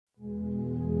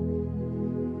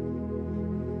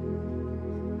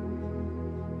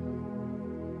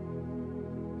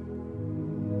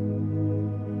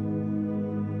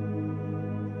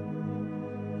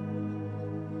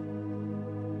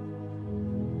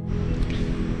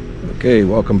Okay,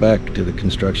 welcome back to the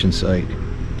construction site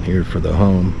here for the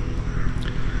home.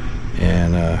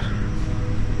 And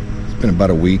it's been about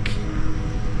a week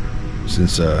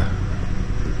since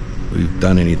we've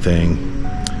done anything.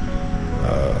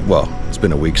 Well, it's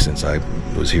been a week since I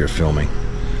was here filming,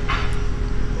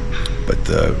 but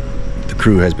the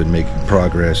crew has been making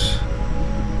progress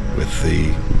with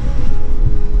the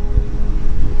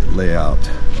layout.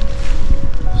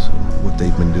 So what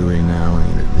they've been doing now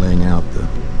is laying out the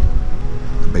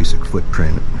basic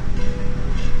footprint,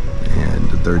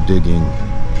 and they're digging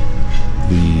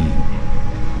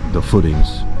the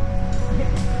footings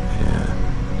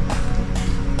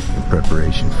in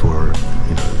preparation for,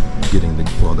 you know, getting the,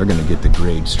 well, they're going to get the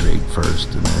grade straight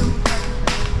first and then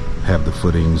have the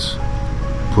footings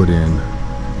put in,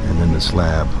 and then the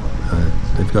slab.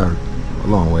 They've got a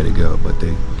long way to go, but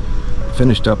they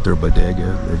finished up their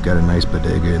bodega. They've got a nice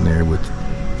bodega in there with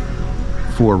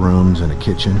 4 rooms and a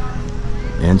kitchen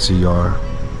and CR,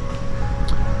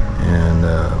 and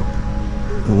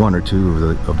 1 or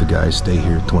 2 of the guys stay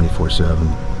here 24/7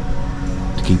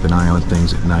 to keep an eye on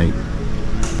things at night.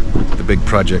 The big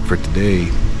project for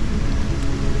today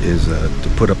is to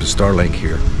put up a Starlink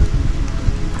here.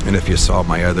 And if you saw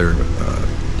my other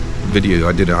video,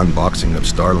 I did an unboxing of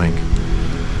Starlink,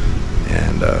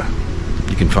 and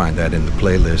you can find that in the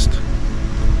playlist.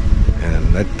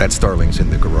 And that Starlink's in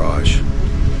the garage,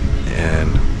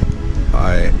 and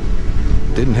I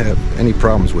didn't have any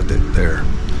problems with it there.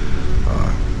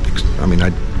 I mean,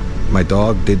 my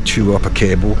dog did chew up a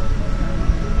cable,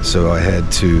 so I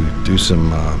had to do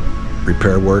some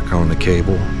repair work on the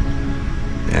cable,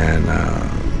 and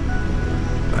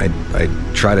I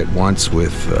tried it once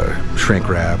with shrink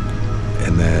wrap,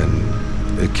 and then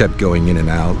it kept going in and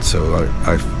out, so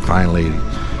I finally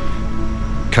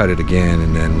cut it again,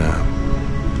 and then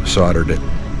soldered it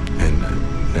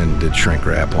and did shrink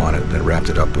wrap on it, and then wrapped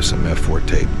it up with some F4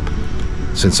 tape.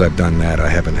 Since I've done that, I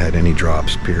haven't had any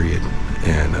drops, period,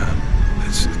 and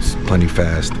it's plenty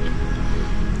fast.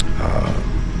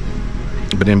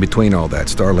 But in between all that,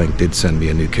 Starlink did send me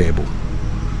a new cable,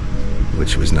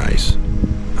 which was nice.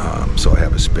 So I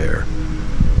have a spare.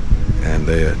 And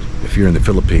if you're in the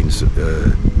Philippines,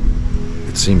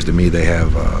 it seems to me they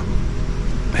have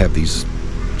these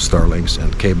Starlinks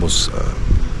and cables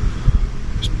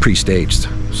pre-staged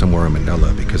somewhere in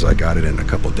Manila, because I got it in a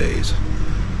couple days.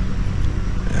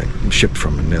 Shipped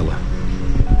from Manila.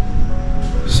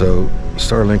 So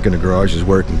Starlink in the garage is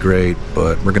working great,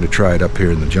 but we're going to try it up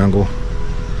here in the jungle.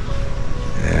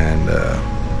 And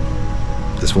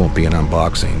this won't be an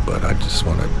unboxing, but I just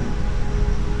want to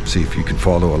see if you can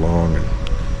follow along and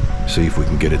see if we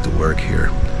can get it to work here.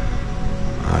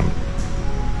 I'm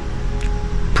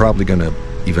probably going to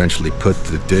eventually put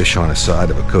the dish on the side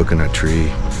of a coconut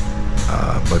tree,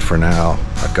 but for now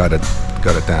I've got it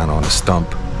down on a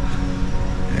stump,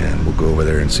 and we'll go over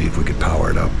there and see if we can power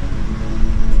it up.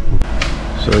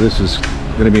 So this is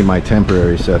going to be my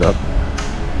temporary setup.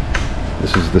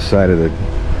 This is the side of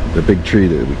the big tree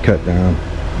that we cut down.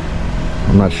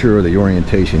 I'm not sure of the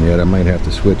orientation yet. I might have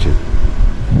to switch it.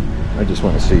 I just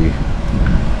want to see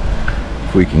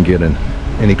if we can get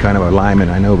any kind of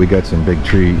alignment. I know we got some big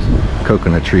trees,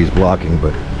 coconut trees blocking,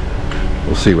 but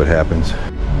we'll see what happens.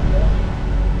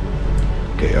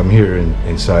 Okay, I'm here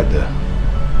inside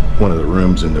one of the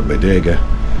rooms in the bodega,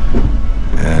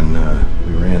 and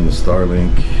we ran the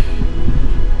Starlink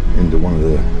into one of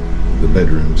the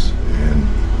bedrooms, and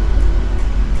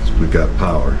so we've got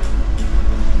power.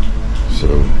 So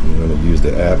I'm going to use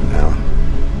the app now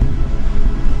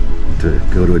to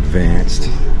go to advanced.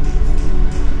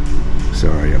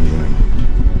 Sorry, I'm going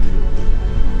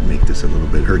to make this a little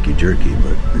bit herky-jerky,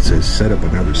 but it says set up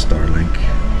another Starlink.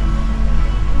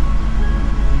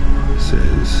 It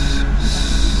says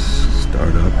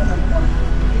start up,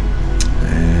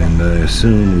 and I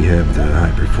assume we have the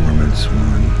high performance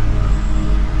one.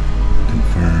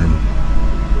 Confirm.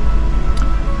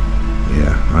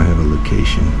 Yeah, I have a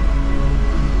location.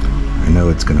 I know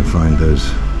it's going to find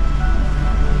those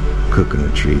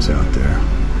coconut trees out there.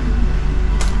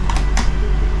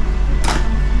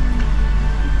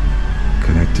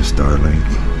 Connect to Starlink.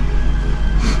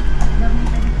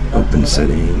 Open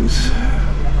settings.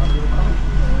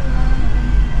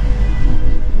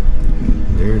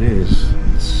 There it is.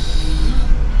 It's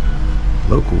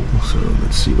local, so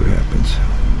let's see what happens.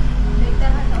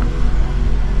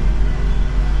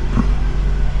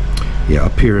 Yeah,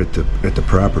 up here at the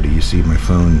property, you see my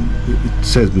phone. It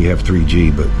says we have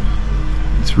 3G, but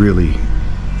it's really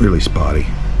spotty.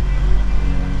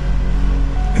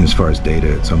 And as far as data,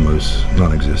 it's almost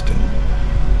non-existent.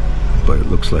 But it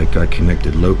looks like I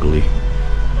connected locally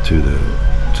to the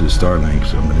to the Starlink,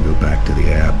 so I'm going to go back to the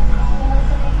app,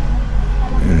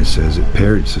 and it says it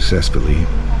paired successfully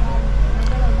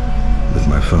with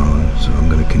my phone, so I'm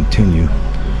going to continue.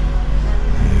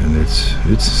 And it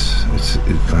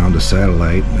found a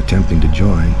satellite attempting to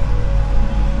join.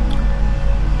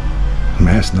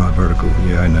 Mast not vertical.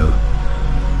 Yeah, I know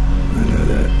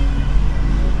that.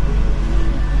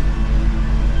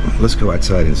 Let's go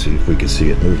outside and see if we can see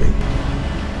it moving.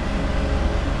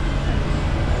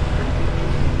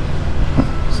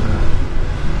 So,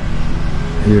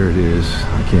 here it is.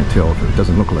 I can't tell if it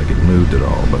doesn't look like it moved at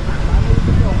all, but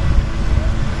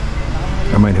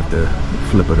I might have to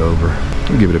flip it over.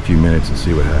 I'll give it a few minutes and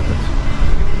see what happens.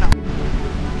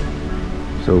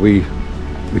 So we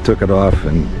took it off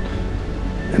and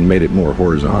made it more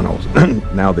horizontal.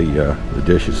 Now the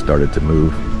dish has started to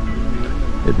move.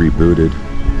 It rebooted.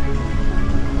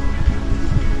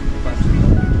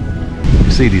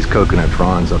 You see these coconut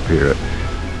fronds up here.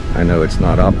 I know it's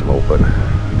not optimal, but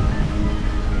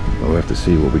we'll have to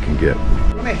see what we can get.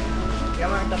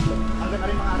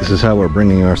 This is how we're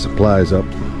bringing our supplies up.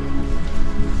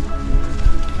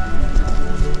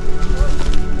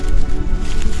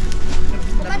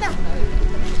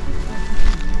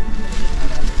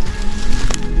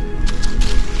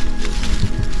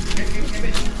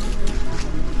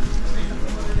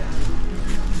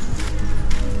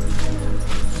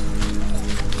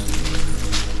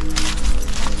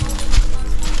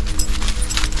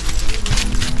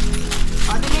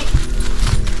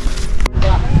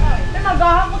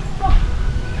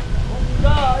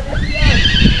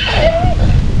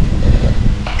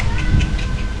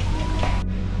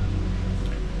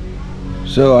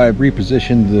 So I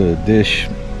repositioned the dish,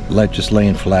 just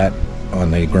laying flat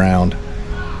on the ground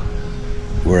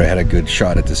where I had a good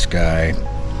shot at the sky,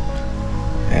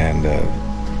 and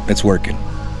it's working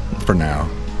for now.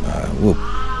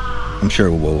 I'm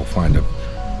sure we'll find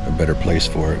a better place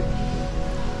for it,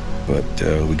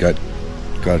 but we got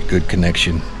good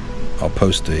connection. I'll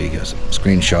post a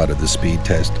screenshot of the speed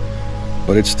test,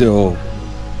 but it's still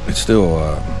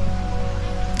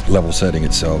level setting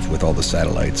itself with all the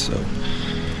satellites, so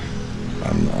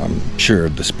I'm sure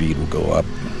the speed will go up.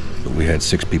 But we had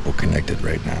 6 people connected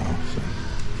right now, so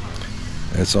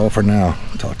that's all for now.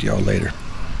 Talk to y'all later.